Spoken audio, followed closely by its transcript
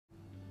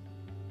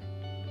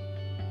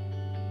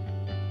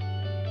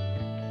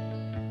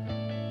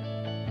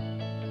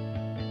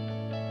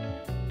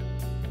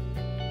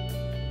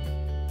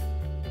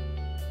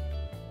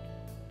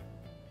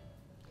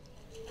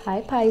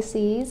Hi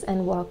Pisces,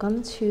 and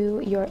welcome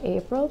to your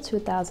April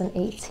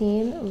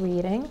 2018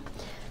 reading.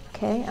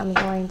 Okay, I'm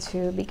going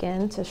to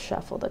begin to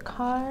shuffle the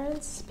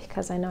cards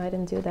because I know I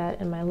didn't do that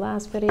in my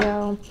last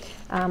video.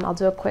 I'll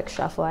do a quick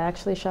shuffle. I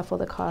actually shuffle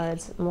the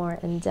cards more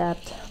in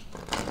depth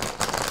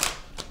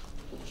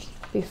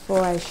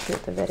before I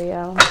shoot the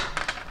video.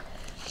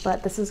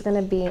 But this is going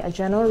to be a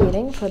general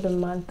reading for the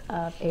month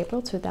of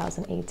April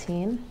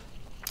 2018.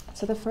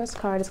 So the first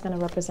card is going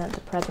to represent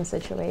the present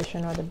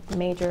situation or the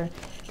major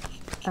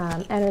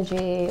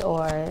energy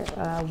or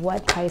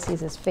what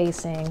Pisces is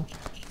facing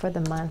for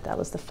the month. That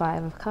was the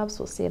Five of Cups.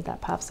 We'll see if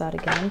that pops out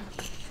again.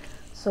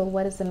 So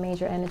what is the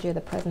major energy of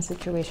the present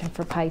situation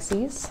for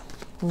Pisces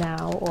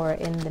now or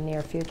in the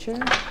near future?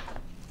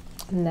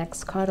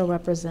 Next card will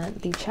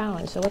represent the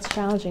challenge. So what's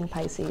challenging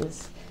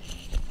Pisces?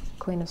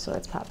 Queen of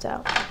Swords popped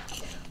out.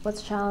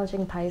 What's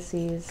challenging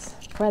Pisces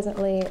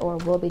presently or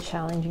will be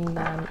challenging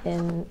them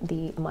in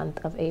the month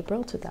of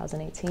April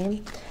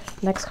 2018?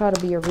 Next card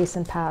will be your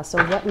recent past.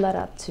 So what led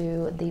up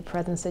to the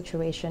present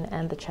situation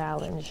and the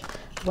challenge?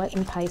 What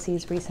in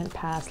Pisces' recent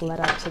past led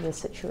up to this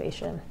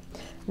situation?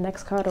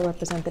 Next card will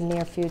represent the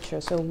near future.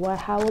 So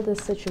how will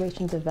this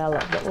situation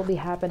develop? What will be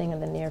happening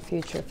in the near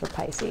future for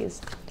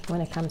Pisces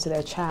when it comes to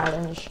their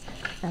challenge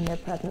and their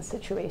present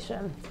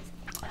situation?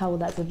 How will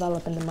that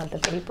develop in the month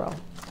of April?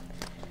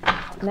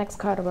 Next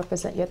card will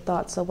represent your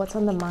thoughts. So what's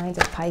on the minds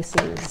of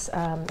Pisces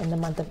in the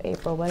month of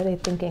April? What are they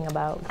thinking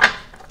about?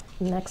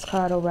 Next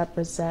card will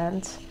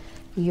represent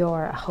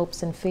your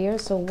hopes and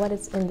fears. So what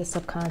is in the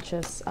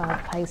subconscious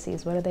of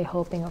Pisces? What are they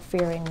hoping or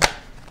fearing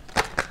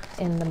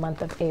in the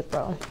month of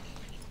April?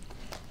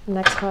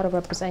 Next card will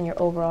represent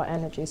your overall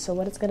energy. So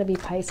what is going to be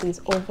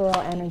Pisces' overall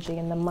energy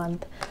in the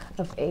month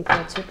of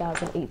April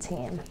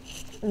 2018?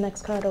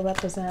 Next card will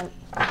represent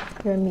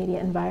your immediate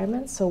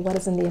environment. So what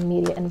is in the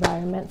immediate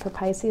environment for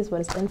Pisces?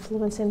 What is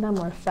influencing them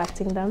or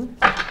affecting them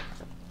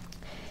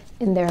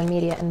in their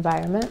immediate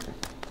environment?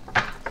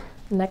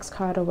 Next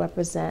card will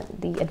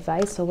represent the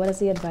advice. So what is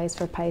the advice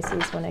for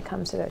Pisces when it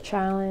comes to their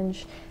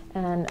challenge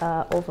and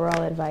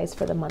overall advice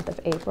for the month of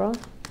April?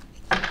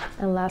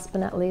 And last but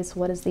not least,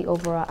 what is the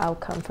overall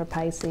outcome for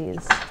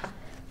Pisces?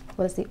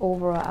 What is the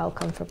overall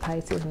outcome for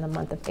Pisces in the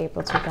month of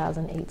April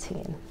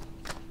 2018?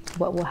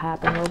 What will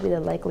happen? What will be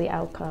the likely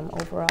outcome,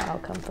 overall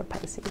outcome for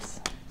Pisces?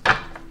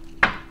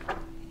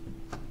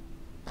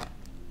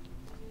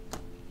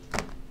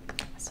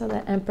 So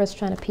the Empress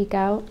trying to peek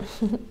out.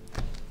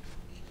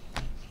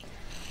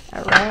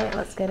 All right,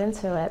 let's get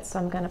into it. So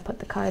I'm going to put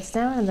the cards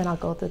down and then I'll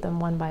go through them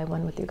one by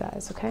one with you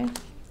guys, okay?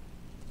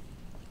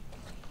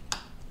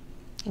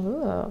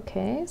 Ooh,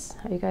 okay. So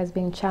are you guys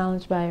being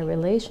challenged by a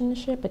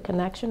relationship, a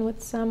connection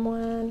with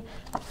someone,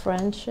 a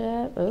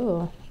friendship?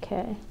 Ooh,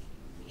 okay.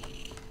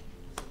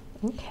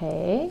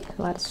 Okay,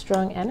 a lot of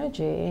strong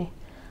energy.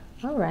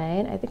 All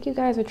right, I think you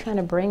guys are trying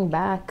to bring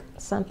back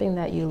something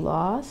that you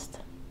lost,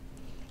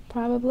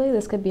 probably.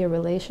 This could be a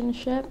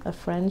relationship, a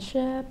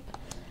friendship,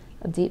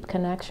 a deep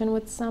connection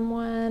with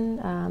someone.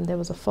 There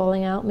was a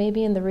falling out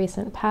maybe in the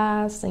recent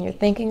past and you're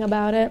thinking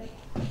about it.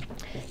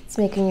 It's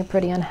making you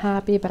pretty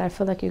unhappy, but I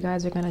feel like you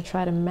guys are going to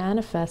try to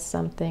manifest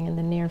something in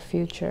the near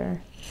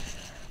future.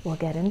 We'll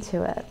get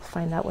into it,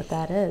 find out what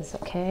that is,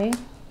 okay?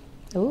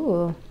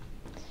 Ooh.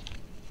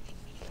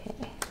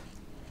 Okay.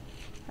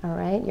 All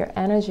right, your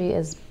energy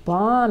is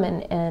bomb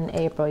in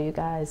April, you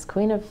guys.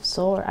 Queen of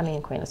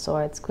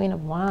Swords, Queen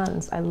of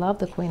Wands. I love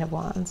the Queen of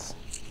Wands.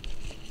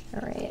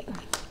 All right.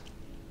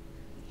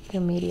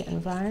 Your immediate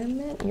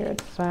environment, your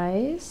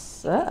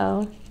advice.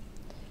 Uh-oh.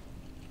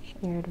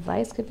 Your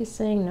advice could be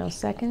saying no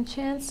second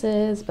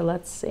chances, but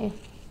let's see.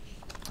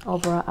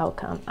 Overall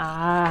outcome.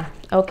 Ah,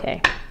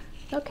 okay.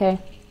 Okay.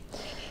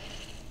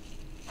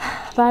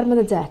 Bottom of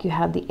the deck, you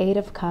have the Eight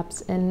of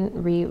Cups in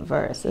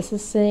reverse. This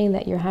is saying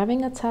that you're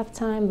having a tough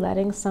time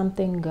letting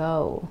something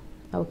go,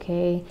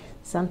 okay?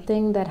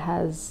 Something that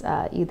has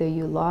either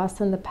you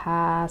lost in the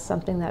past,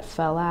 something that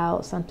fell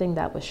out, something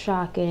that was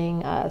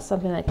shocking,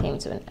 something that came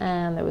to an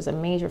end, there was a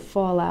major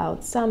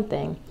fallout,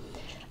 something.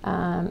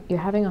 You're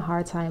having a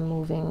hard time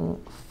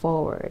moving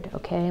forward,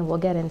 okay? And we'll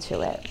get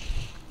into it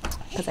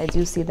because I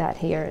do see that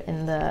here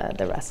in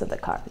the rest of the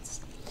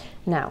cards.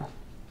 Now,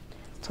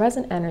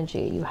 present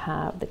energy, you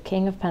have the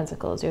King of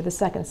Pentacles. You're the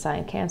second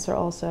sign. Cancer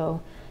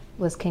also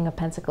was King of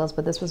Pentacles,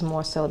 but this was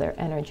more so their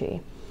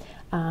energy.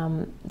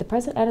 The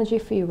present energy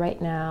for you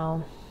right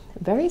now,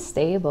 very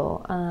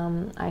stable.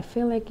 I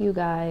feel like you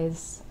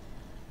guys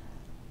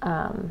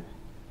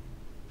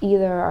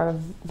either are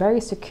very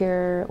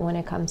secure when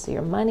it comes to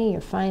your money,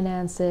 your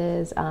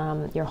finances,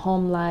 your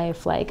home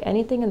life, like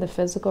anything in the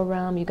physical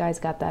realm, you guys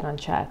got that on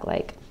check.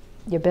 Like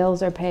your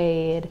bills are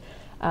paid,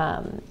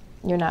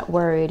 you're not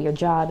worried, your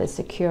job is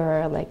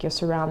secure, like your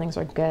surroundings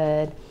are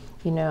good,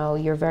 you know,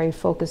 you're very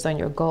focused on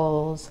your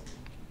goals.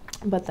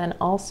 But then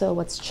also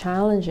what's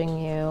challenging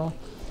you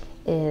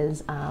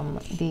is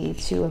the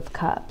Two of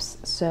Cups.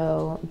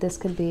 So this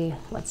could be,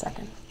 one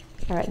second.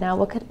 All right, now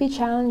what could be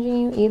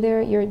challenging you?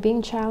 Either you're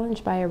being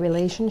challenged by a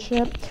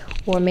relationship,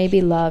 or maybe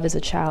love is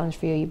a challenge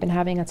for you. You've been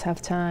having a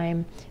tough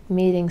time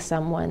meeting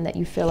someone that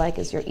you feel like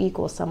is your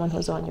equal, someone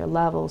who's on your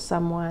level,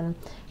 someone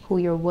who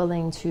you're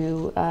willing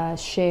to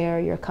share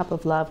your cup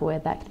of love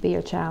with. That could be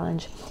your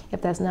challenge.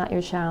 If that's not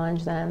your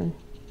challenge, then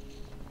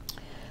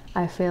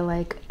I feel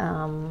like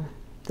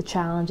the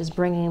challenge is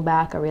bringing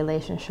back a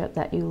relationship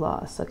that you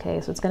lost, okay?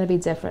 So it's going to be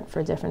different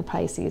for different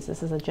Pisces.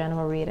 This is a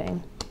general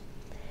reading.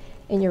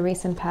 In your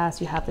recent past,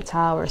 you have the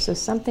Tower. So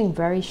something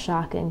very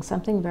shocking,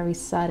 something very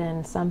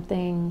sudden,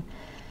 something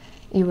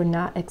you were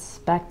not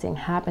expecting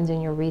happened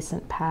in your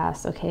recent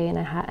past, okay? And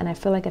I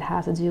feel like it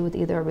has to do with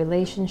either a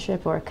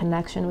relationship or a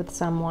connection with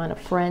someone, a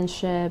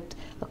friendship,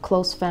 a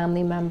close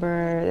family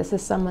member. This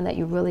is someone that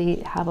you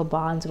really have a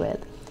bond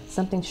with.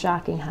 Something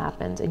shocking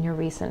happened in your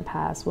recent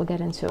past. We'll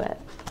get into it.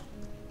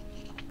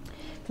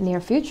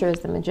 Near future is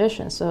the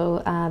Magician.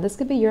 So this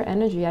could be your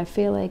energy. I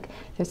feel like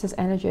there's this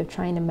energy of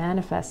trying to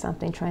manifest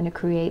something, trying to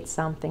create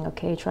something,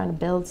 okay? Trying to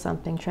build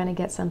something, trying to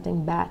get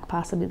something back,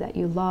 possibly that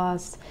you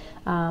lost.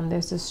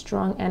 There's this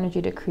strong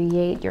energy to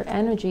create. Your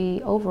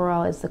energy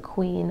overall is the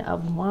Queen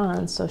of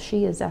Wands. So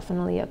she is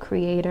definitely a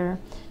creator.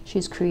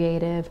 She's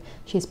creative,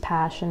 she's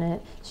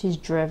passionate, she's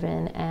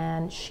driven,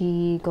 and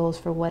she goes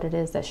for what it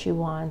is that she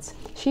wants.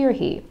 She or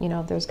he, you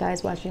know, if there's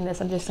guys watching this,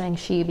 I'm just saying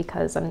she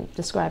because I'm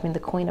describing the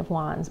Queen of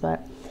Wands,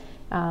 but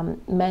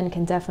men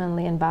can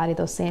definitely embody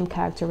those same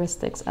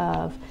characteristics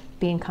of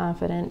being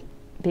confident,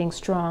 being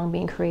strong,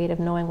 being creative,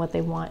 knowing what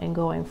they want and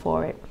going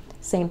for it.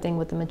 Same thing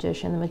with the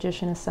Magician. The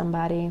Magician is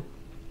somebody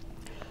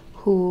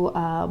who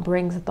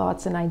brings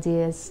thoughts and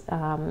ideas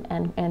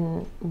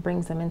and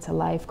brings them into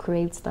life,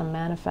 creates them,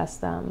 manifests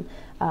them,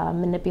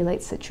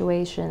 manipulates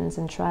situations,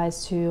 and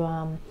tries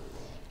to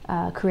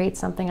create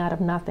something out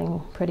of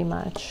nothing, pretty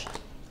much.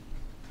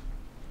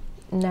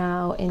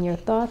 Now, in your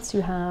thoughts,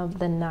 you have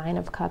the Nine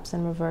of Cups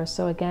in reverse.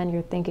 So again,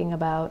 you're thinking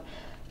about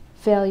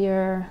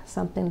failure,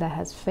 something that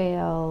has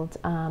failed,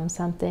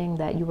 something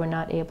that you were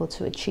not able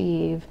to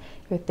achieve.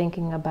 You're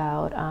thinking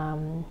about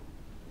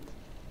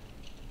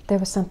there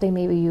was something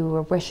maybe you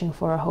were wishing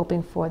for or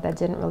hoping for that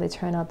didn't really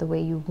turn out the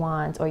way you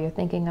want, or you're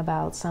thinking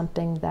about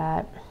something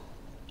that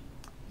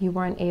you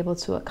weren't able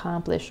to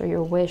accomplish, or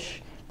your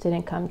wish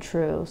didn't come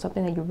true,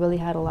 something that you really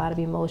had a lot of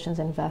emotions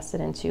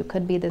invested into.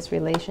 Could be this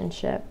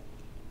relationship,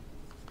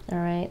 all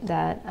right,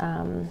 that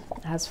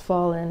has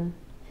fallen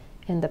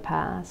in the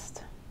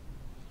past.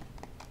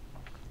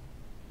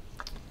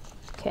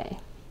 Okay,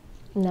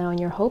 now in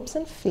your hopes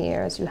and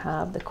fears, you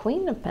have the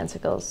Queen of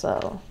Pentacles.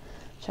 So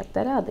check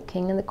that out. The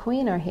King and the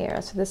Queen are here.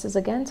 So this is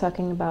again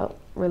talking about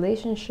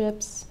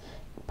relationships,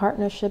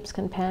 partnerships,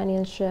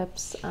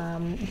 companionships.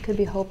 You could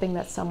be hoping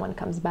that someone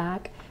comes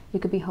back. You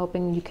could be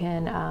hoping you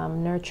can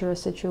nurture a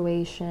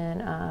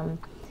situation.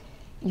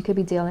 You could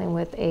be dealing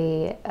with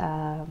a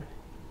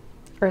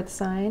earth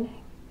sign,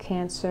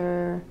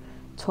 Cancer,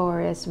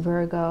 Taurus,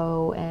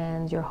 Virgo,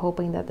 and you're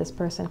hoping that this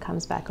person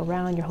comes back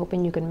around. You're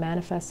hoping you can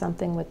manifest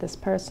something with this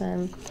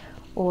person,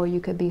 or you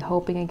could be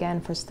hoping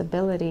again for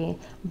stability,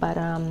 but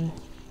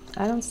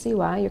I don't see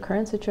why. Your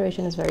current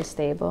situation is very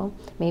stable.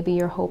 Maybe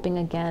you're hoping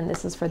again,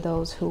 this is for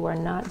those who are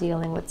not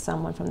dealing with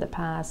someone from the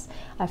past.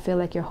 I feel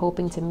like you're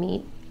hoping to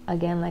meet,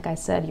 again, like I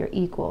said, you're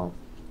equal.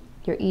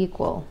 You're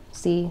equal.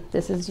 See,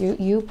 this is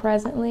you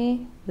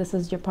presently, this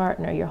is your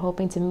partner. You're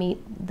hoping to meet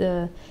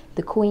the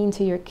queen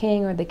to your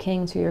king, or the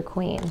king to your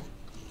queen,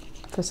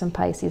 for some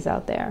Pisces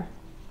out there.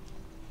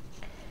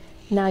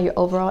 Now, your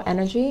overall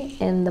energy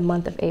in the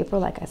month of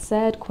April, like I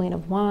said, Queen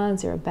of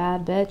Wands, you're a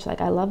bad bitch. Like,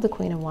 I love the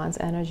Queen of Wands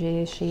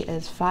energy. She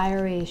is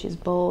fiery, she's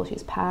bold,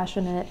 she's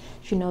passionate,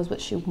 she knows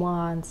what she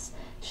wants.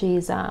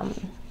 She's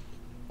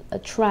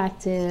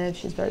attractive,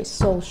 she's very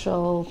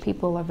social,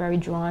 people are very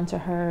drawn to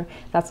her.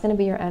 That's going to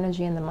be your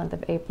energy in the month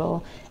of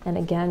April. And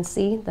again,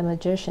 see the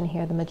Magician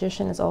here. The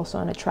Magician is also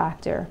an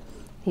attractor.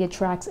 He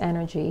attracts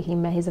energy.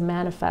 He's a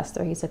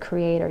manifester, he's a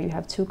creator. You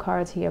have two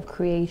cards here of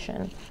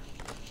creation.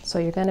 So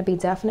you're going to be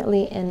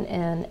definitely in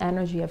an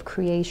energy of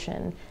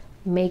creation,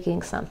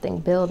 making something,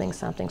 building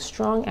something.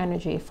 Strong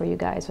energy for you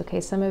guys,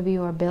 okay? Some of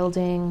you are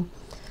building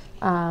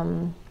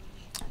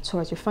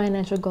towards your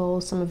financial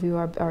goals. Some of you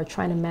are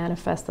trying to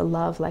manifest the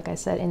love, like I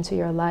said, into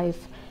your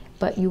life.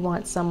 But you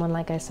want someone,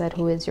 like I said,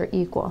 who is your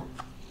equal.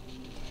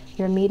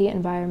 Your immediate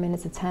environment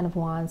is the Ten of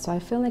Wands. So I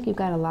feel like you've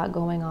got a lot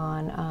going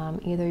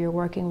on. Either you're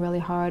working really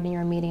hard in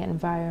your immediate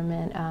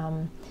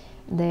environment.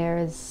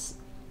 There's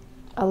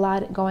a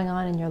lot going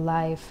on in your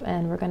life,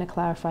 and we're going to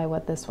clarify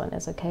what this one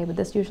is, okay? But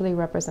this usually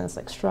represents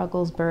like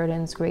struggles,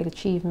 burdens, great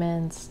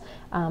achievements,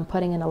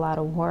 putting in a lot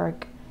of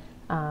work.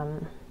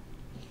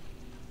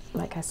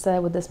 Like I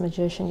said, with this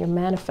Magician, you're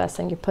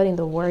manifesting, you're putting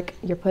the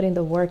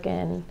work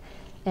in,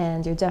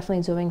 and you're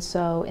definitely doing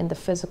so in the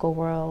physical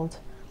world.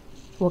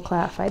 We'll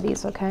clarify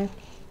these, okay?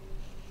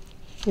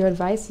 Your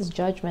advice is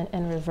Judgment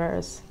in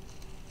reverse.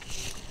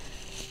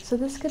 So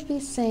this could be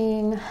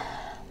saying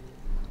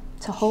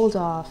to hold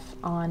off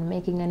on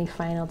making any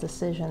final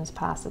decisions,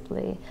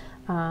 possibly.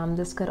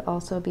 This could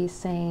also be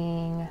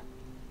saying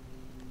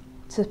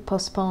to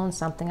postpone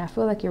something. I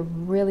feel like you're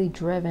really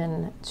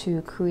driven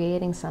to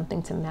creating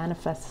something, to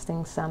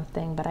manifesting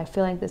something, but I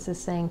feel like this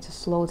is saying to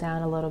slow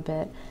down a little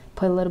bit,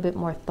 put a little bit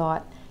more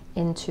thought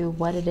into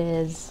what it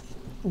is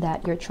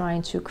that you're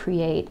trying to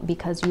create,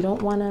 because you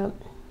don't want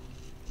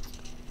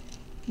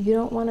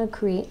to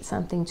create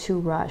something too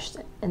rushed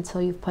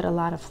until you've put a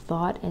lot of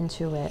thought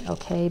into it,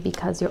 okay?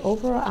 Because your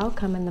overall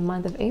outcome in the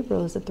month of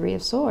April is the Three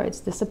of Swords,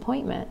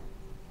 disappointment.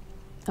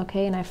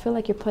 Okay, and I feel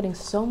like you're putting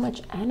so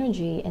much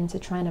energy into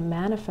trying to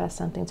manifest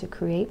something, to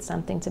create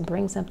something, to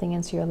bring something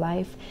into your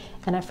life,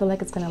 and I feel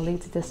like it's going to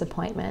lead to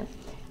disappointment.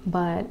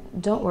 But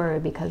don't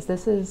worry, because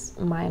this is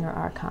minor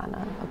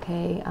arcana,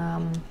 okay?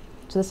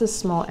 So this is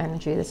small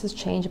energy. This is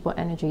changeable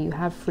energy. You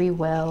have free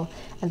will,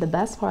 and the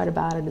best part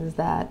about it is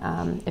that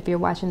if you're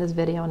watching this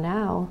video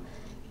now,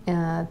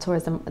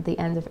 towards the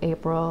end of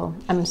April,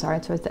 I'm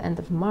sorry, towards the end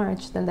of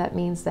March, then that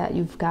means that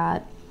you've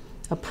got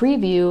a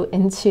preview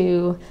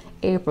into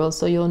April,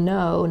 so you'll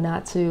know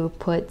not to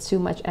put too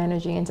much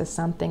energy into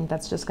something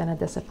that's just going to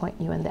disappoint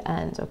you in the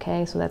end,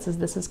 okay? So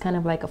this is kind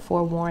of like a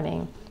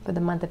forewarning for the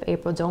month of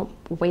April. Don't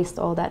waste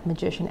all that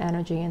magician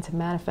energy into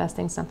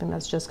manifesting something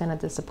that's just going to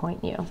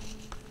disappoint you.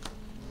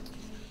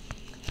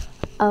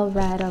 All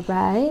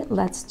right,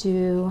 let's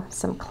do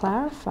some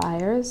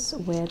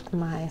clarifiers with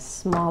my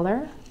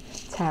smaller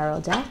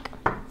tarot deck.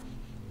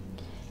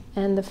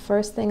 And the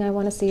first thing I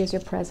want to see is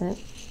your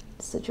present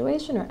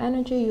situation or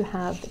energy. You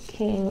have the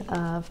King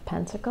of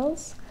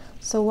Pentacles.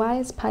 So why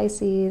is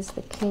Pisces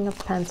the King of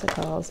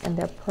Pentacles in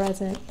their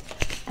present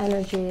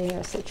energy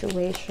or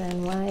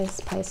situation? Why is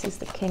Pisces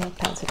the King of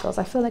Pentacles?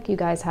 I feel like you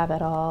guys have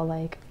it all.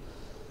 Like,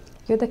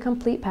 you're the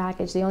complete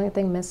package. The only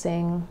thing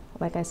missing,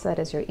 like I said,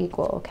 is your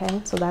equal,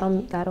 okay? So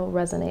that'll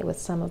resonate with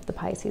some of the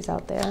Pisces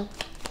out there.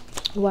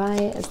 Why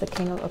is the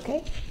King of,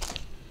 okay?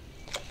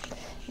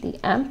 The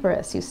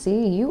Empress, you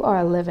see, you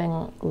are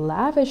living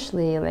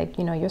lavishly, like,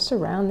 you know, your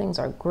surroundings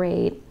are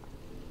great.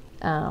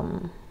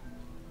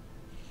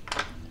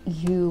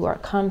 You are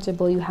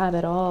comfortable, you have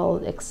it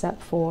all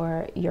except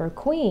for your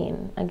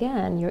queen.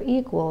 Again, your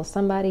equal,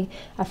 somebody,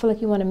 I feel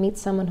like you want to meet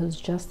someone who's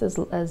just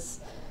as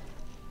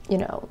you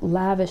know,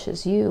 lavish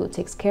as you,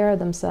 takes care of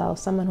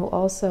themselves, someone who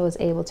also is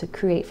able to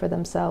create for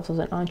themselves, who's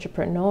an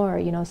entrepreneur,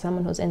 you know,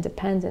 someone who's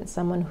independent,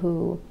 someone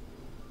who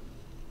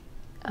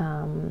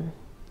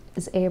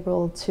is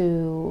able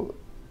to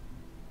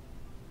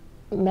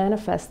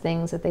manifest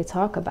things that they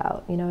talk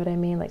about, you know what I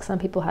mean? Like, some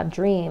people have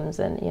dreams,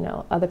 and, you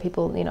know, other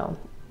people, you know,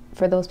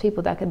 for those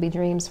people that could be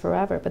dreams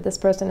forever, but this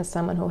person is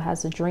someone who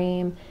has a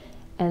dream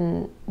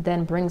and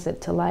then brings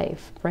it to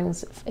life,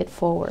 brings it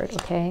forward,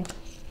 okay?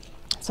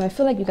 So I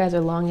feel like you guys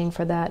are longing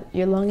for that.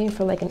 You're longing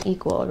for like an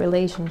equal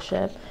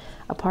relationship,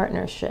 a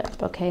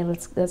partnership, okay?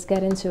 Let's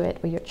get into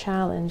it with your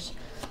challenge.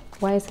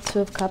 Why is the Two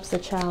of Cups the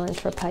challenge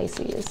for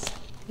Pisces?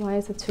 Why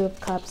is the Two of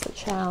Cups the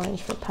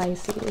challenge for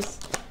Pisces?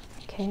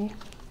 Okay.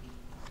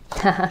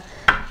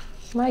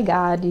 My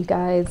God, you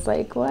guys,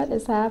 like, what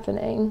is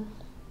happening?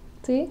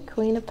 See,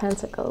 Queen of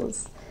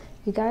Pentacles.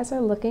 You guys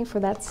are looking for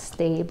that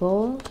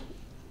stable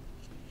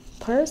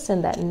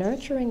person, that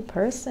nurturing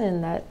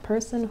person, that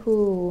person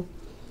who,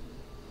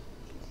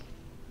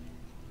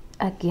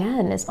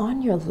 again, is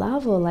on your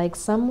level, like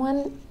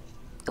someone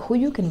who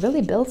you can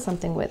really build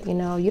something with. You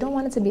know, you don't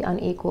want it to be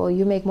unequal.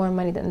 You make more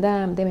money than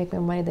them, they make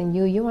more money than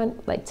you. You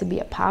want like to be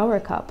a power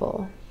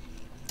couple.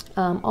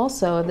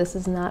 Also, this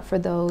is not for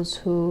those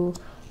who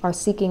are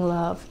seeking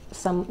love.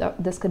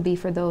 This could be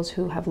for those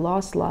who have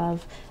lost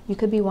love. You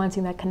could be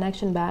wanting that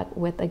connection back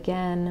with,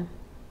 again,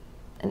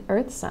 an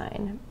earth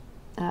sign,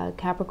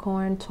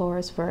 Capricorn,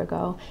 Taurus,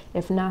 Virgo.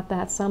 If not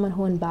that, someone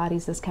who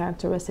embodies this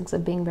characteristics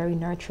of being very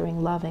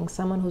nurturing, loving,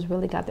 someone who's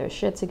really got their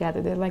shit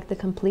together. They're like the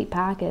complete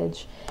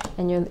package,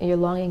 and you're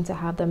longing to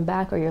have them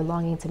back, or you're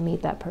longing to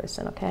meet that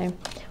person, okay?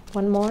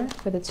 One more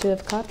for the Two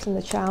of Cups in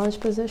the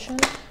challenge position.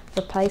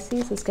 For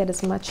Pisces, let's get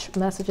as much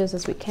messages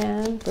as we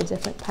can for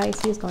different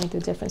Pisces going through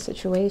different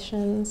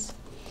situations.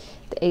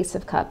 The Ace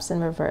of Cups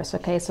in reverse,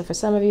 okay? So for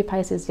some of you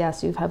Pisces,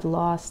 yes, you have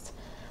lost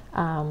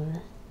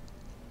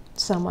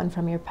someone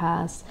from your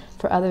past.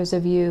 For others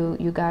of you,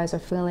 you guys are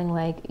feeling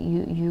like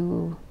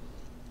you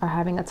are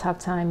having a tough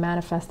time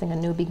manifesting a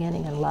new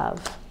beginning in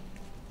love.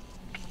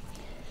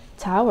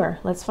 Tower,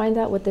 let's find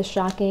out what this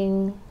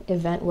shocking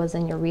event was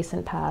in your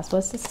recent past.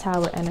 What's this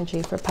Tower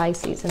energy for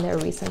Pisces in their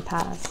recent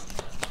past?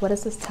 What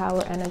is this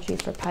Tower energy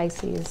for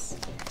Pisces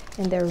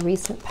in their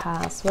recent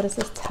past? What is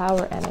this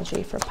Tower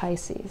energy for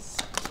Pisces?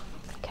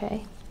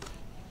 Okay.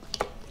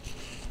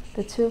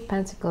 The Two of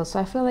Pentacles. So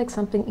I feel like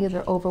something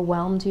either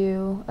overwhelmed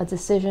you, a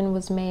decision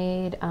was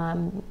made,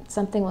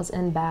 something was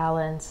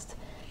imbalanced.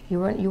 You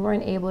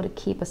weren't able to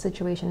keep a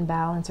situation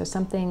balanced, or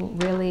something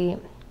really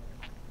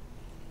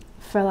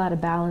fell out of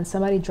balance.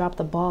 Somebody dropped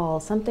the ball.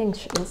 Something,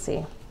 let's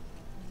see.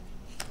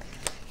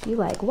 You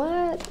like,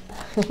 what?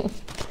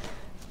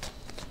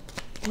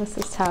 What's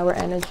this Tower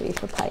energy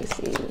for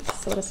Pisces?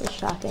 What is this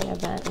shocking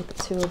event with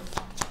the Two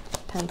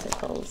of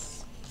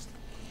Pentacles?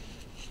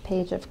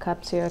 Page of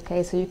Cups here,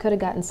 okay? So you could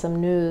have gotten some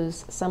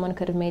news. Someone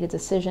could have made a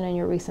decision in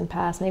your recent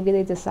past. Maybe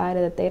they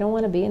decided that they don't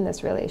want to be in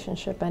this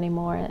relationship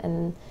anymore,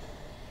 and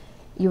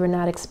you were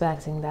not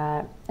expecting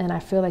that. And I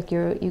feel like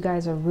you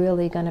guys are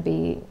really going to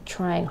be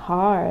trying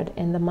hard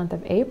in the month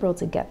of April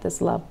to get this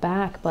love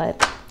back,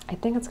 but I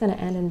think it's going to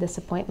end in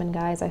disappointment,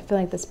 guys. I feel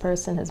like this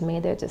person has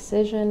made their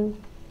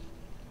decision.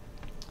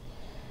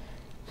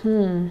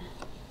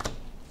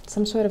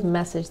 Some sort of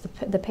message.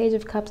 The Page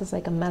of Cups is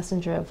like a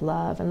messenger of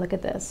love. And look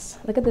at this.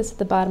 Look at this at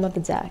the bottom of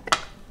the deck.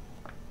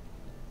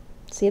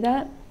 See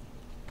that?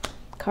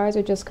 Cards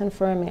are just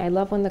confirming. I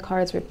love when the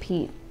cards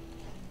repeat,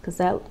 because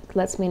that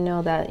lets me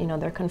know that, you know,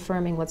 they're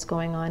confirming what's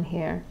going on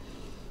here.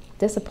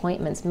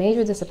 Disappointments,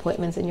 major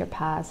disappointments in your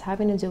past,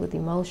 having to do with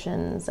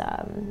emotions.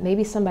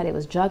 Maybe somebody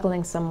was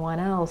juggling someone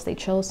else. They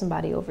chose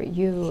somebody over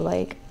you.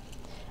 Like,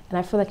 and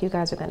I feel like you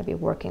guys are going to be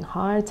working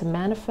hard to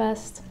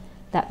manifest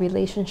that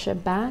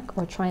relationship back,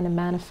 or trying to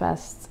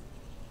manifest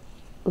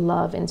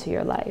love into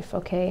your life,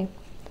 okay?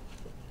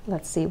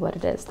 Let's see what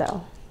it is,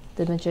 though.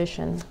 The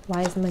Magician.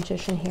 Why is the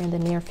Magician here in the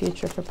near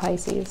future for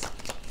Pisces?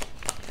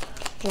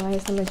 Why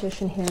is the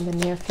Magician here in the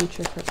near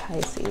future for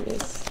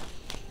Pisces?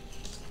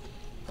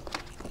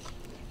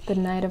 The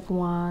Knight of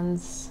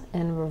Wands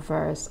in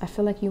reverse. I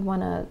feel like you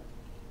want to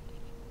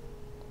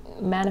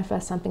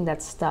manifest something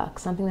that's stuck,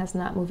 something that's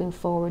not moving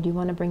forward. You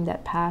want to bring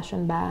that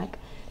passion back.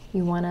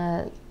 You want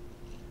to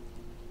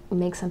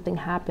make something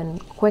happen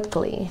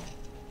quickly.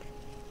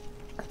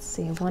 Let's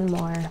see, one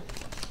more.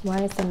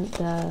 Why is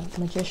the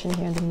Magician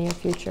here in the near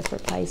future for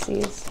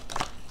Pisces?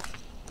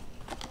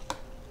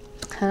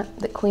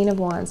 The Queen of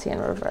Wands here in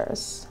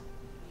reverse.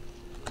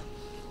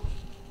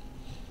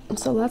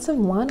 So lots of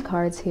wand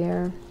cards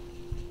here.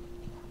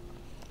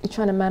 You're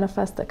trying to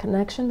manifest a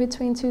connection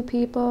between two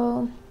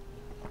people.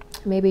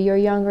 Maybe you're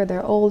younger,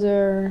 they're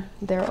older.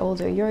 They're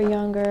older, you're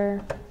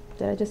younger.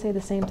 Did I just say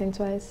the same thing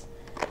twice?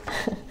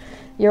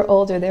 You're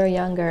older, they're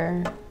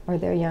younger, or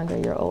they're younger,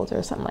 you're older,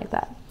 or something like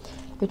that.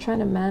 You're trying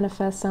to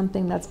manifest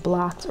something that's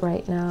blocked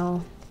right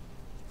now.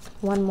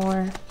 One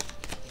more.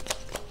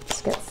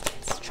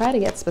 Let's try to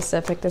get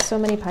specific. There's so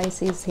many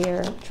Pisces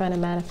here trying to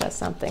manifest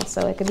something,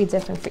 so it could be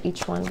different for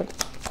each one. But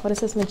what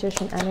is this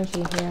Magician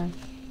energy here?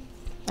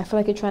 I feel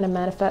like you're trying to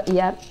manifest.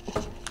 Yep,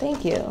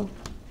 thank you.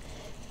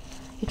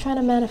 You're trying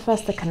to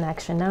manifest a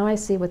connection. Now I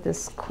see with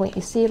this Queen,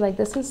 you see, like,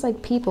 this is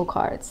like people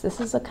cards.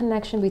 This is a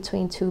connection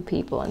between two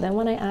people. And then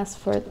when I ask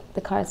for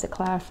the cards to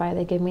clarify,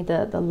 they give me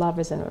the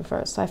Lovers in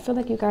reverse. So I feel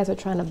like you guys are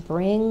trying to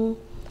bring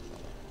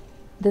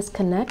this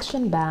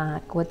connection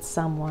back with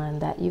someone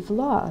that you've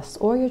lost,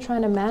 or you're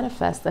trying to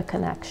manifest a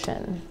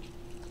connection.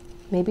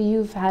 Maybe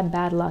you've had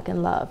bad luck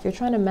in love. You're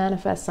trying to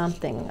manifest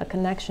something, a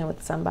connection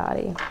with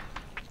somebody.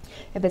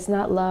 If it's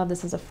not love,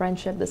 this is a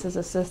friendship, this is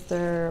a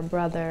sister,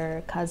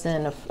 brother,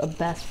 cousin, a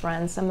best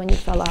friend, someone you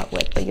fell out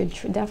with, but you're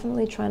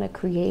definitely trying to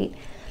create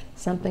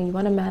something. You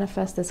want to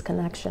manifest this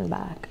connection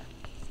back.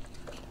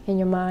 In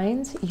your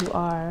mind, you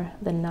are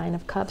the Nine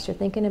of Cups. You're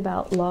thinking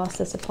about loss,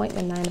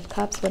 disappointment, Nine of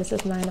Cups. What is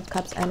this Nine of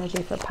Cups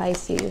energy for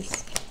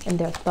Pisces and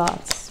their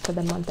thoughts for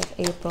the month of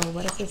April?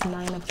 What is this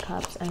Nine of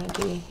Cups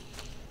energy?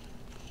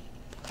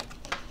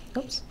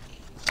 Oops.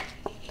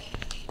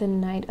 The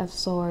Knight of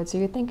Swords. So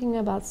you're thinking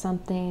about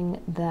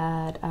something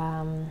that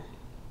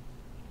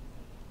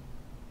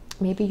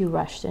maybe you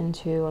rushed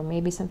into, or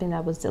maybe something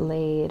that was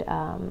delayed.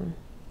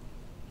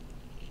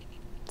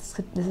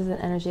 This is an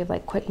energy of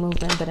like quick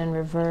movement, but in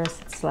reverse,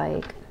 it's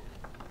like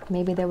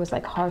maybe there was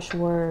like harsh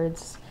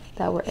words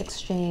that were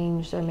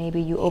exchanged, or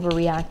maybe you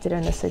overreacted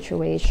in a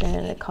situation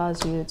and it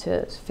caused you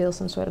to feel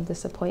some sort of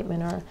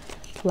disappointment or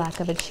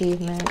lack of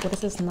achievement. What is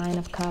this Nine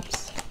of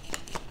Cups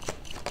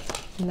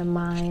in the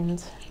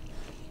mind?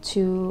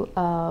 Two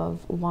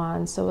of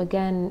Wands. So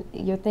again,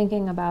 you're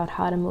thinking about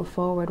how to move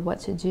forward,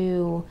 what to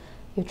do.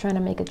 You're trying to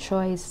make a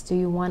choice. Do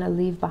you want to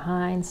leave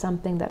behind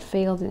something that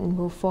failed and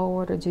move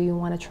forward, or do you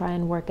want to try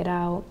and work it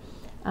out?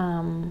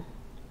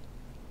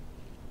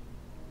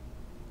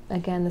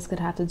 Again, this could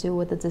have to do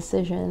with a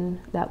decision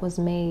that was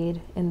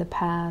made in the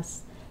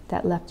past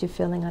that left you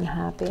feeling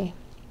unhappy.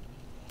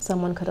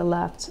 Someone could have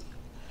left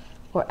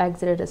or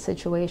exited a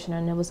situation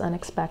and it was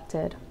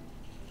unexpected.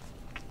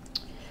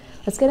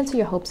 Let's get into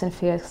your hopes and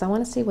fears, because I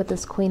want to see what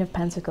this Queen of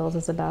Pentacles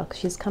is about,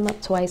 because she's come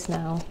up twice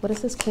now. What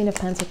is this Queen of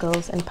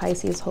Pentacles and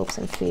Pisces hopes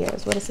and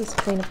fears? What is this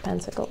Queen of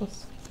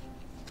Pentacles?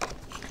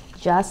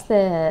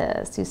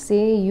 Justice. You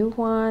see, you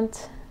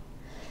want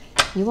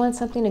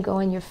something to go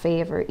in your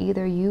favor.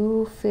 Either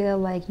you feel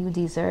like you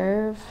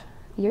deserve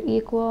your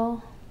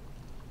equal,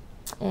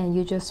 and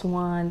you just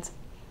want,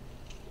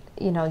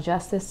 you know,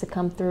 justice to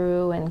come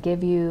through and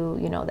give you,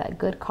 you know, that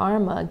good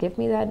karma. Give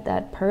me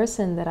that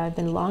person that I've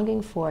been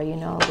longing for, you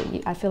know.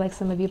 I feel like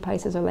some of you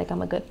Pisces are like,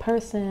 I'm a good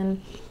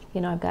person,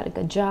 you know, I've got a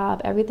good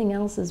job. Everything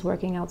else is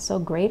working out so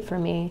great for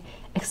me,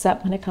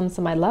 except when it comes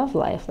to my love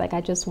life. Like,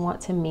 I just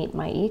want to meet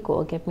my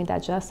equal. Give me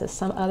that justice.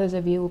 Some others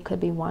of you could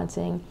be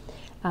wanting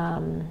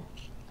another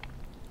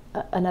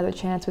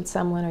chance with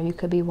someone, or you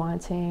could be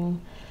wanting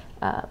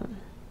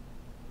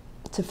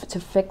to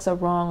fix a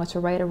wrong, or to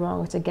right a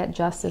wrong, or to get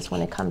justice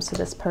when it comes to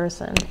this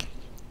person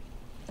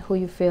who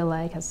you feel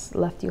like has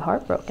left you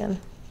heartbroken.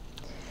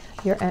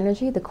 Your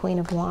energy, the Queen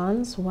of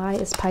Wands. Why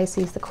is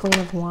Pisces the Queen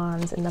of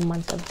Wands in the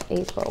month of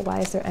April?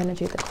 Why is their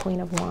energy the Queen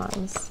of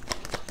Wands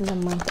in the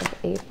month of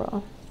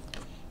April?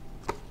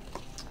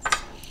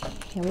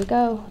 Here we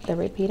go, the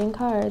repeating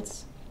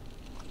cards.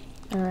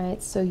 All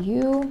right, so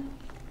you,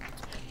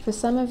 for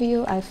some of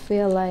you, I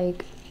feel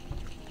like,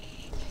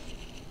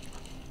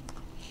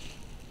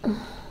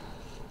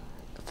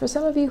 for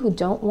some of you who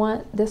don't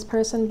want this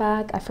person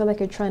back, I feel like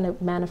you're trying to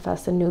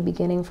manifest a new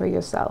beginning for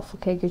yourself,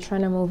 okay? You're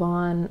trying to move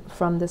on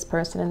from this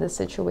person in this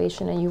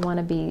situation, and you want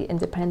to be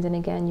independent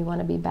again. You want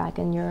to be back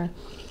in your,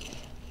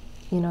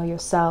 you know,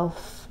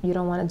 yourself. You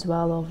don't want to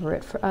dwell over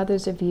it. For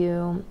others of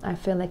you, I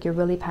feel like you're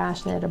really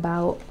passionate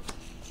about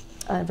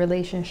a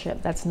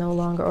relationship that's no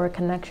longer, or a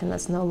connection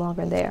that's no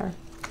longer there.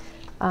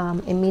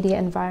 Immediate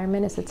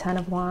environment is the Ten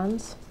of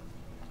Wands.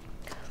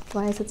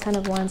 Why is the Ten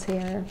of Wands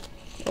here?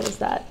 What is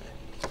that?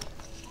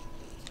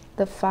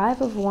 The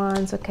Five of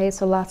Wands. Okay,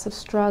 so lots of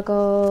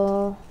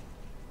struggle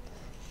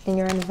in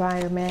your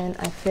environment.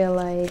 I feel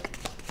like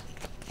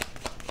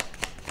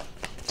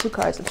 2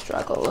 cards of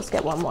struggle. Let's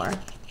get one more.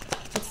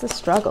 What's the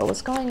struggle?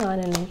 What's going on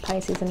in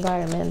Pisces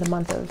environment in the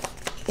month of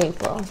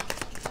April?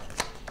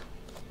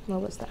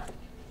 What was that?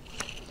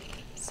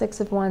 6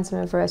 of Wands in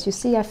reverse. You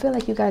see, I feel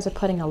like you guys are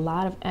putting a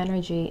lot of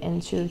energy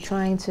into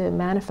trying to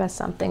manifest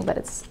something, but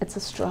it's a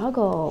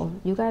struggle.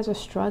 You guys are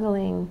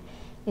struggling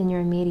in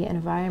your immediate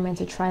environment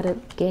to try to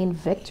gain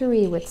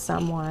victory with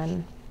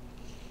someone.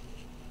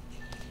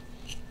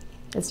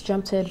 Let's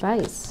jump to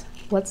advice.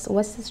 What's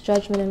this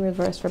Judgment in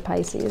reverse for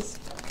Pisces?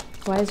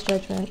 Why is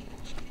Judgment?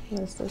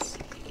 What is this?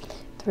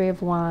 3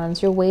 of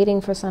Wands. You're waiting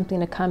for something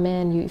to come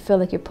in. You feel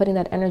like you're putting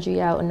that energy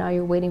out, and now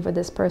you're waiting for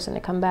this person to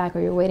come back, or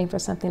you're waiting for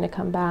something to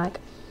come back.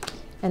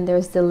 And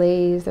there's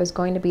delays. There's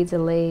going to be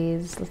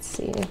delays. Let's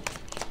see.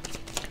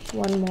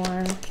 One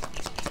more.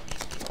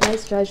 Why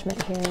is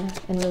Judgment here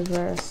in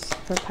reverse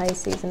for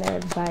Pisces and their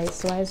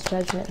advice? Why is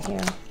Judgment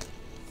here?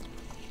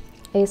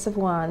 Ace of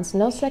Wands.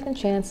 No second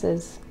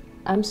chances.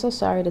 I'm so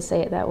sorry to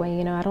say it that way.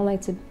 You know, I don't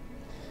like to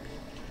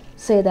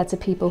say that to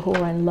people who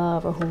are in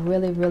love, or who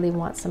really, really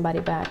want somebody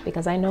back,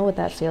 because I know what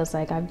that feels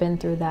like. I've been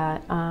through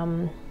that.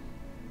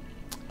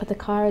 But the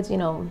cards, you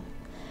know,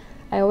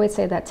 I always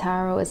say that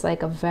tarot is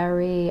like a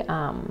very,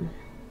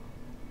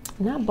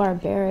 not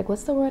barbaric,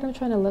 what's the word I'm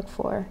trying to look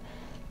for?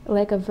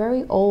 Like a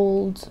very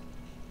old,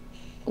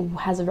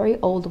 has a very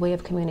old way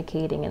of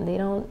communicating, and they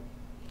don't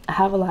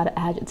have a lot of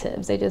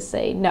adjectives. They just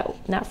say, no,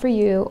 not for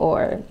you,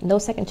 or no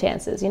second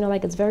chances. You know,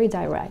 like it's very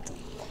direct.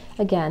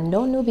 Again,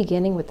 no new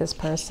beginning with this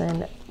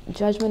person.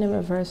 Judgment in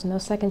reverse, no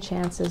second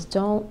chances.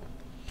 Don't,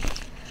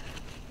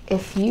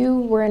 if you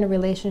were in a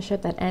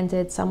relationship that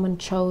ended, someone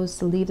chose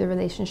to leave the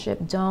relationship,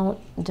 don't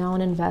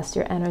invest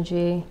your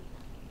energy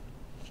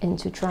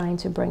into trying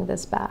to bring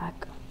this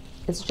back.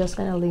 It's just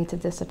going to lead to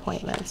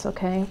disappointments,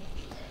 okay?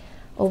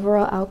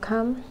 Overall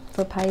outcome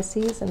for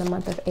Pisces in the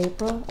month of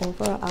April.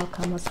 Overall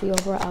outcome. What's the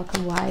overall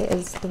outcome? Why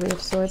is 3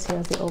 of Swords here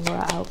as the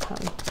overall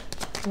outcome?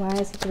 Why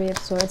is the 3 of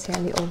Swords here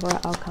in the overall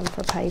outcome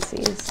for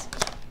Pisces?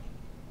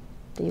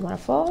 Do you want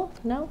to fall?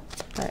 No?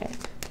 All right.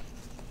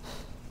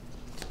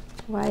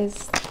 Why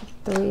is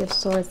 3 of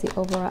Swords the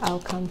overall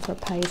outcome for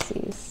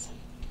Pisces?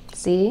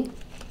 See?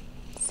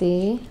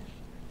 See?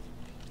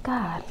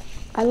 God,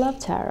 I love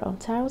tarot.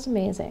 Tarot's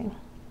amazing.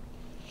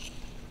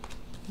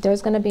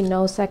 There's going to be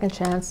no second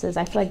chances.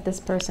 I feel like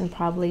this person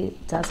probably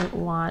doesn't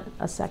want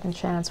a second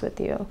chance with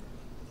you.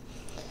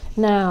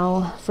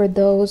 Now, for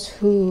those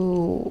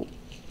who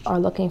are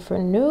looking for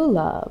new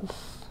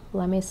love,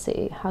 let me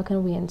see. How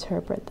can we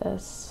interpret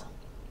this?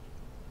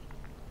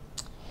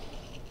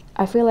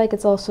 I feel like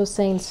it's also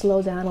saying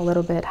slow down a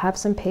little bit. Have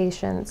some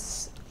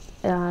patience.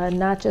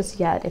 Not just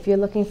yet. If you're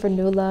looking for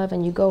new love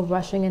and you go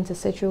rushing into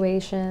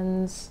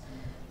situations,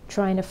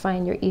 trying to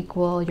find your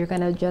equal, you're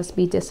going to just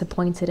be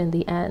disappointed in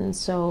the end.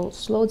 So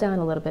slow down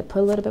a little bit. Put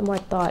a little bit more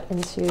thought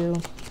into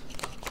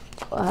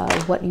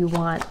what you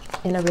want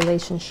in a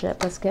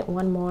relationship. Let's get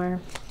one more,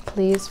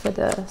 please, for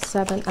the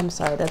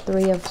the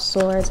 3 of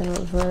Swords in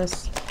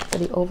reverse for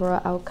the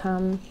overall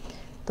outcome.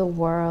 The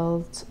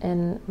World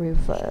in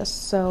reverse.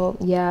 So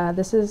yeah,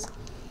 this is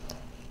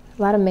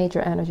a lot of major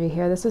energy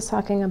here. This is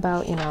talking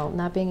about, you know,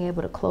 not being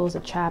able to close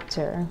a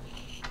chapter.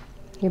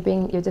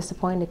 You're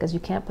disappointed because you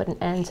can't put an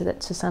end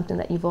to something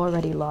that you've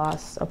already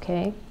lost,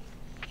 okay?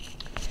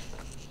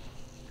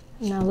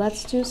 Now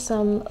let's do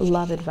some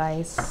love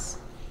advice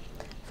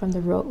from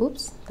the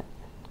Romance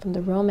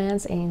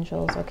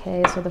Angels,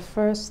 okay? So the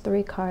first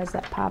 3 cards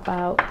that pop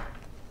out.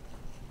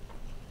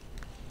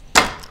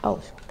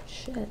 Oh,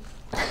 shit.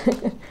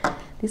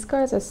 These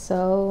cards are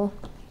so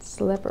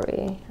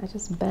slippery. I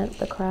just bent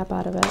the crap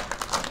out of it.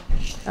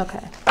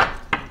 Okay.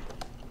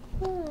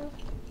 All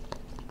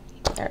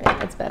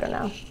right, it's better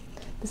now.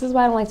 This is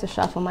why I don't like to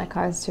shuffle my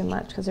cards too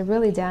much, because it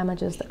really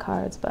damages the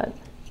cards, but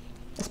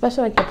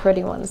especially like the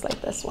pretty ones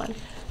like this one.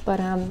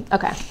 But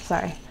okay,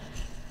 sorry.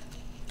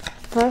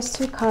 first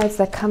two cards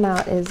that come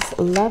out is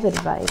love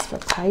advice for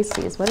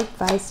Pisces. What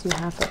advice do you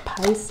have for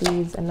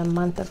Pisces in the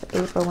month of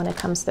April when it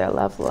comes to their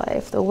love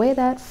life? The way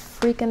that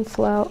freaking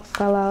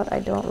fell out, I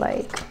don't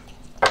like.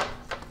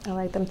 I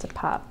like them to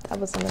pop. That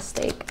was a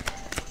mistake.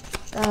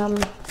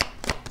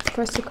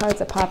 First two cards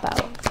that pop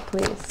out,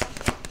 please.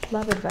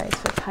 Love advice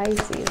for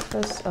Pisces.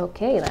 First,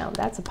 okay, now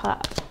that's a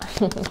pop.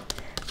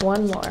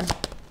 One more.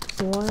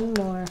 One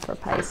more for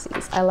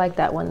Pisces. I like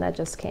that one that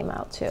just came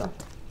out too.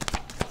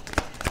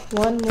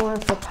 One more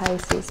for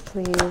Pisces,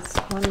 please.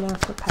 One more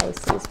for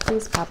Pisces.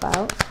 Please pop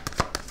out.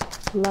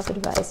 Love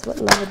advice. What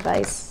love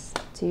advice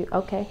do you...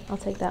 Okay, I'll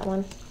take that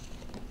one.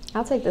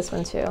 I'll take this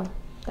one too.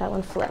 That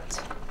one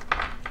flipped.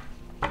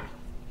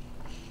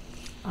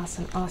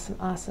 Awesome, awesome,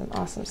 awesome,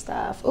 awesome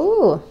stuff.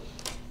 Ooh,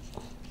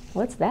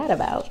 what's that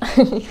about?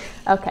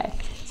 Okay,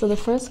 so the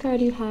first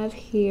card you have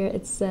here,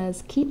 it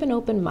says, keep an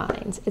open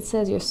mind. It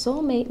says your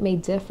soulmate may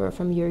differ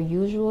from your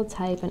usual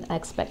type and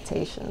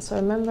expectations. So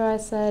remember I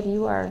said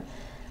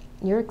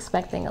you're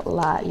expecting a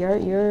lot.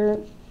 Your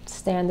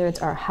standards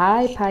are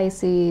high,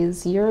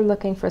 Pisces. You're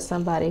looking for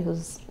somebody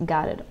who's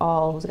got it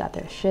all, who's got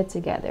their shit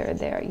together.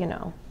 They're, you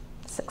know,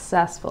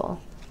 successful,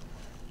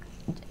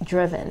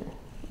 driven,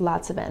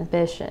 lots of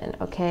ambition,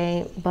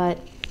 okay? But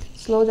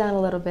slow down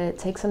a little bit,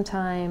 take some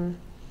time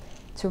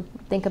to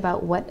think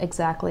about what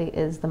exactly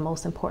is the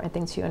most important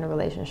thing to you in a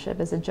relationship.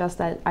 Is it just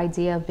that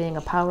idea of being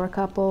a power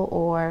couple,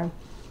 or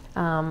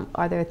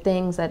are there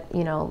things that,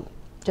 you know,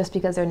 just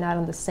because they're not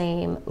on the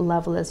same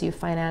level as you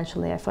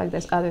financially, I feel like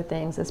there's other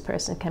things this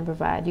person can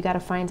provide. You got to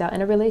find out.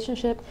 In a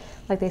relationship,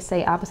 like they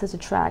say, opposites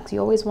attract. You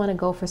always want to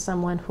go for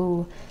someone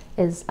who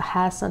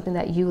has something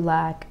that you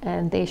lack,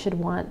 and they should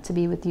want to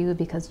be with you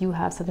because you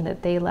have something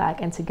that they lack.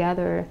 And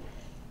together,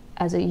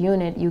 as a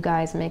unit, you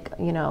guys make,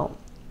 you know,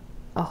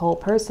 a whole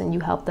person.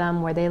 You help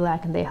them where they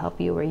lack, and they help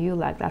you where you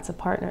lack. That's a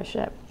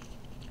partnership.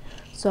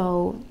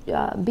 So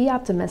be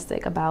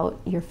optimistic about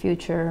your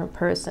future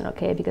person,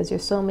 okay? Because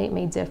your soulmate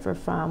may differ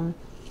from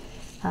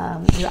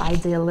your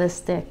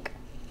idealistic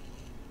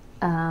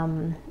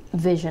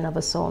vision of a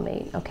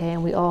soulmate, okay?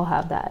 And we all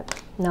have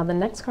that. Now the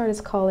next card is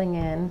calling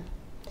in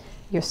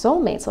your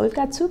soulmate. So we've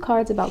got two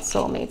cards about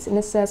soulmates, and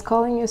it says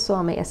calling your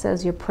soulmate. It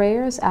says your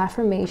prayers,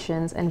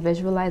 affirmations, and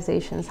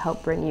visualizations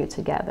help bring you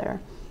together,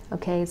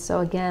 okay?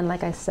 So again,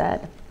 like I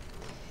said,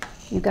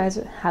 you guys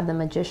have the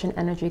Magician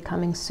energy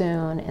coming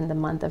soon in the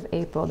month of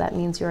April. That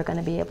means you're going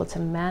to be able to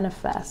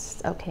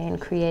manifest, okay,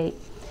 and create.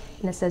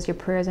 And it says your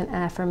prayers and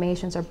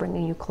affirmations are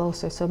bringing you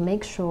closer. So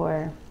make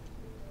sure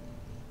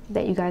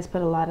that you guys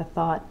put a lot of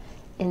thought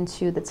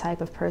into the type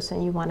of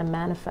person you want to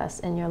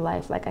manifest in your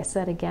life. Like I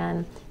said,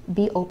 again,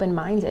 be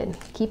open-minded.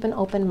 Keep an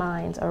open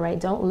mind, all right?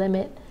 Don't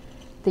limit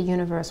the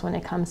universe when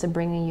it comes to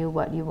bringing you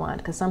what you want,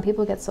 because some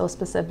people get so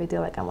specific. They're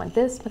like, I want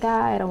this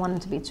guy, I don't want him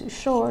to be too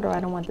short, or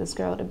I don't want this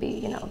girl to be,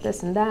 you know,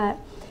 this and that.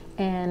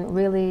 And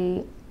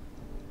really,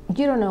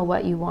 you don't know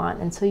what you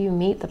want until you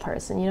meet the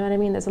person, you know what I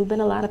mean? There's been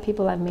a lot of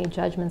people I've made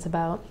judgments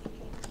about,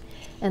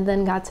 and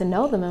then got to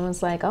know them and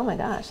was like, oh my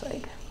gosh,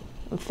 like,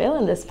 I'm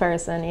feeling this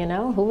person, you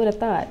know? Who would have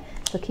thought?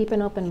 So keep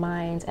an open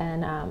mind,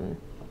 and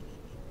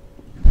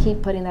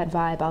keep putting that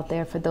vibe out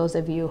there for those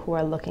of you who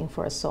are looking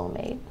for a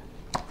soulmate.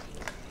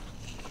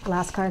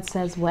 Last card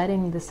says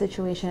wedding. The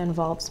situation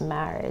involves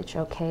marriage,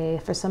 okay?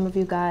 For some of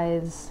you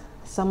guys,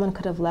 someone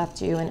could have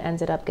left you and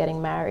ended up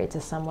getting married to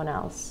someone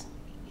else,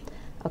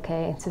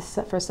 okay?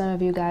 For some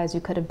of you guys,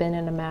 you could have been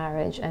in a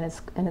marriage and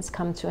it's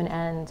come to an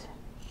end,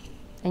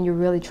 and you're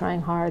really trying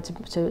hard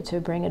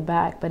to bring it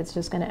back, but it's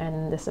just going to end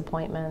in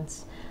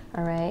disappointments,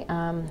 all right?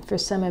 For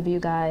some of you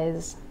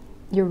guys,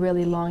 you're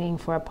really longing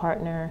for a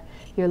partner.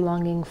 You're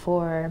longing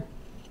for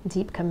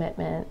deep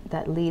commitment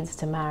that leads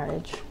to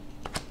marriage.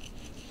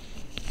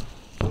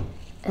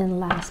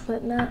 And last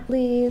but not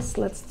least,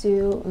 let's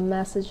do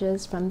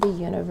messages from the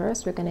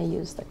universe. We're going to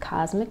use the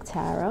Cosmic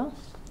Tarot.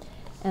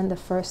 And the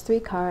first three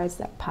cards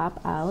that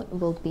pop out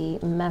will be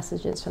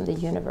messages from the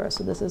universe.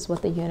 So this is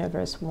what the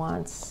universe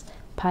wants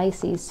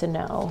Pisces to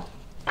know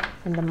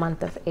in the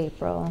month of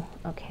April,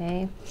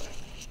 okay?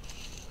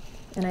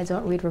 And I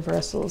don't read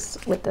reversals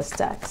with this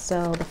deck.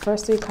 So the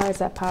first three cards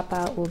that pop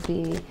out will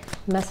be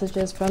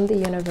messages from the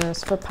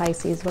universe for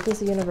Pisces. What does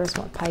the universe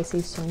want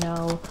Pisces to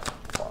know?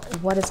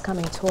 What is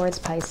coming towards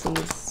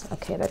Pisces?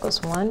 Okay, there goes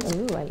one.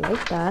 Ooh, I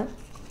like that.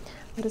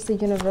 What does the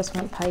universe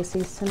want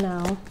Pisces to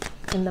know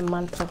in the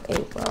month of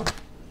April?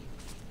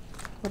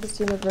 What is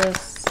the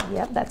universe?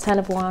 Yep, that 10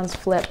 of Wands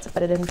flipped,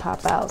 but it didn't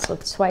pop out. So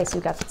twice you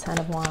got the 10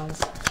 of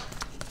Wands.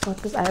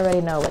 I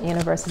already know what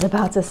universe is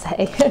about to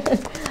say.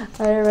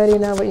 I already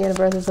know what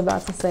universe is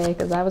about to say,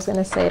 because I was going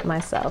to say it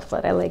myself,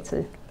 but I like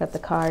to let the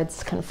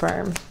cards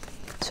confirm.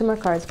 Two more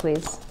cards,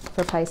 please,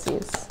 for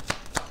Pisces.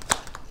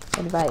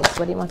 Advice.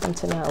 What do you want them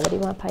to know? What do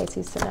you want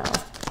Pisces to know?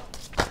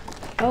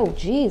 Oh,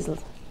 geez.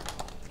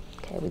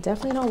 Okay, we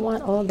definitely don't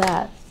want all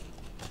that.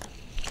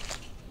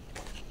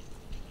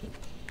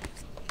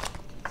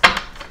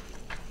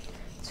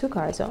 Two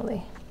cards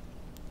only.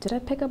 Did I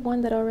pick up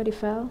one that already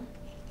fell?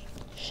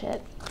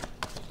 Shit.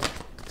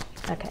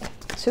 Okay,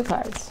 two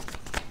cards.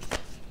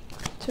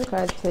 2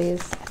 cards,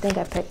 please. I think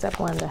I picked up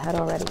one that had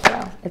already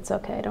fell. It's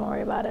okay, don't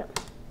worry about it.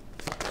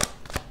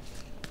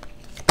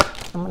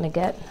 I'm gonna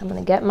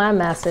get my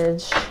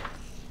message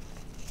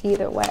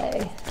either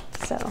way.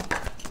 So,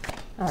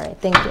 all right,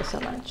 thank you so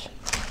much.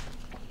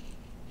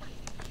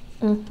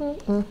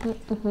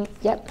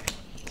 Yep.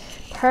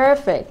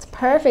 Perfect,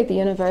 perfect,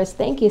 universe.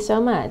 Thank you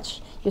so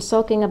much. You're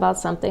sulking about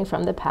something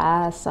from the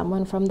past,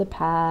 someone from the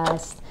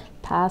past,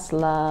 past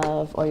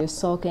love, or you're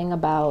sulking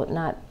about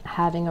not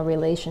having a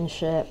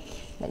relationship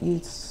that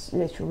you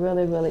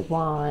really, really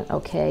want.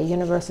 Okay,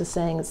 universe is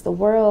saying it's the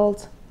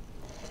world.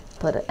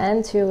 Put an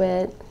end to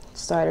it.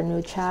 Start a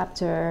new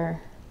chapter.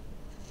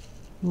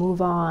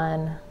 Move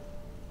on.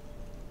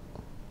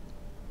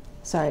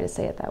 Sorry to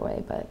say it that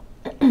way, but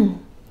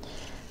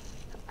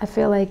I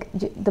feel like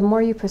the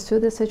more you pursue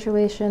this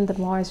situation, the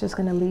more it's just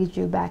going to lead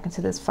you back into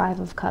this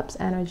 5 of Cups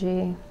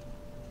energy.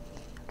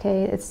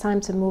 Okay, it's time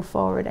to move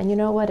forward. And you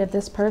know what? If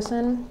this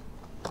person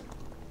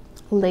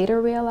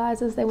later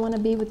realizes they want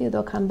to be with you,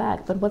 they'll come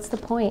back. But what's the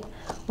point?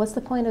 What's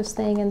the point of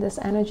staying in this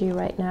energy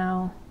right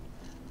now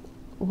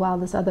while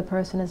this other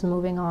person is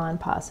moving on,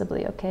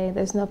 possibly? Okay,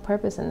 there's no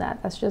purpose in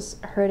that. That's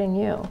just hurting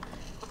you.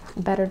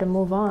 Better to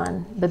move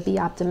on, but be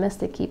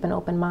optimistic. Keep an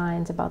open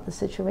mind about the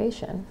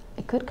situation.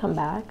 It could come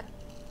back.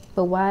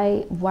 But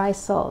why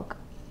sulk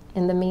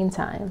in the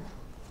meantime?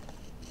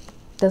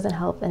 Doesn't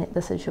help in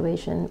the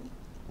situation.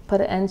 Put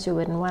an end to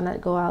it, and why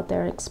not go out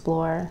there and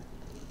explore,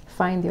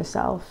 find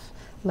yourself,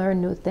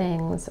 learn new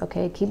things,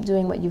 okay? Keep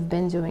doing what you've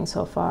been doing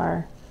so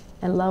far,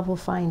 and love will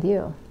find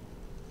you,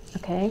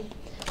 okay?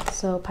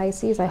 So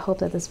Pisces, I hope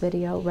that this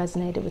video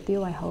resonated with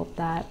you. I hope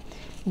that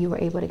you were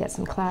able to get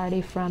some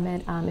clarity from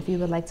it. If you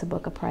would like to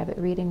book a private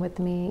reading with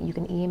me, you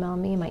can email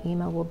me. My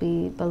email will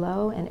be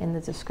below and in the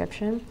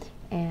description.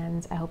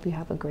 And I hope you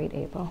have a great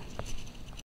April.